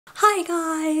Hi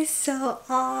guys! So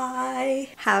I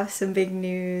have some big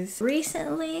news.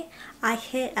 Recently, I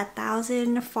hit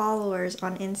 1,000 followers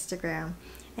on Instagram,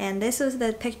 and this was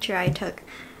the picture I took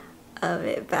of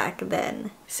it back then.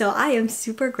 So I am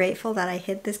super grateful that I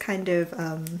hit this kind of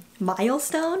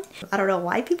milestone. I don't know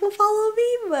why people follow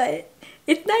me, but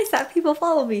it's nice that people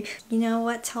follow me. You know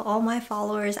what? To all my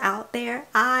followers out there,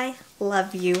 I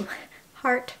love you.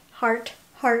 Heart, heart,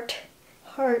 heart,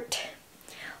 heart,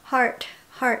 heart,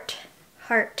 heart,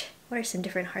 heart. What are some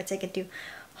different hearts I could do?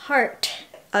 Heart.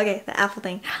 Okay, the apple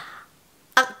thing.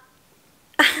 Ah.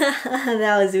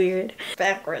 That was weird.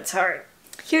 Backwards heart.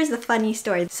 Here's the funny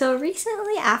story. So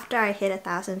recently, after I hit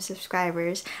 1,000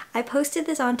 subscribers, I posted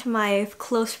this onto my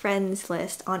close friends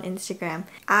list on Instagram.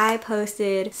 I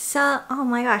posted oh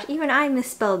my gosh, even I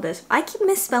misspelled this. I keep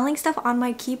misspelling stuff on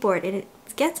my keyboard and it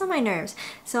gets on my nerves.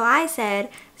 So I said,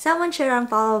 someone should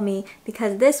unfollow me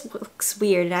because this looks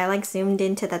weird, and I like zoomed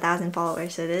into the 1,000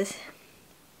 followers, so this is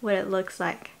what it looks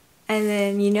like. And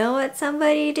then you know what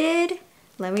somebody did?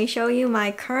 Let me show you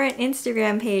my current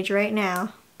Instagram page right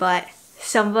now. But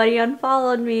somebody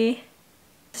unfollowed me.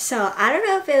 So I don't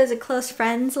know if it was a close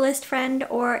friends list friend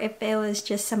or if it was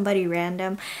just somebody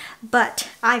random, but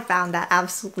I found that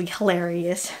absolutely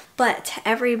hilarious. But to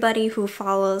everybody who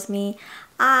follows me,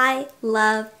 I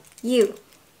love you.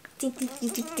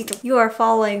 You are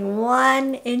following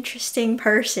one interesting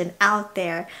person out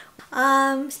there.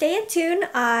 Stay in tune.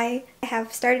 I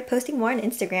have started posting more on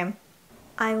Instagram.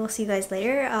 I will see you guys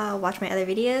later. Watch my other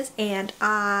videos, and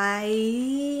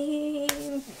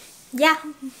yeah.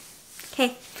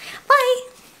 Okay,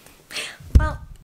 bye!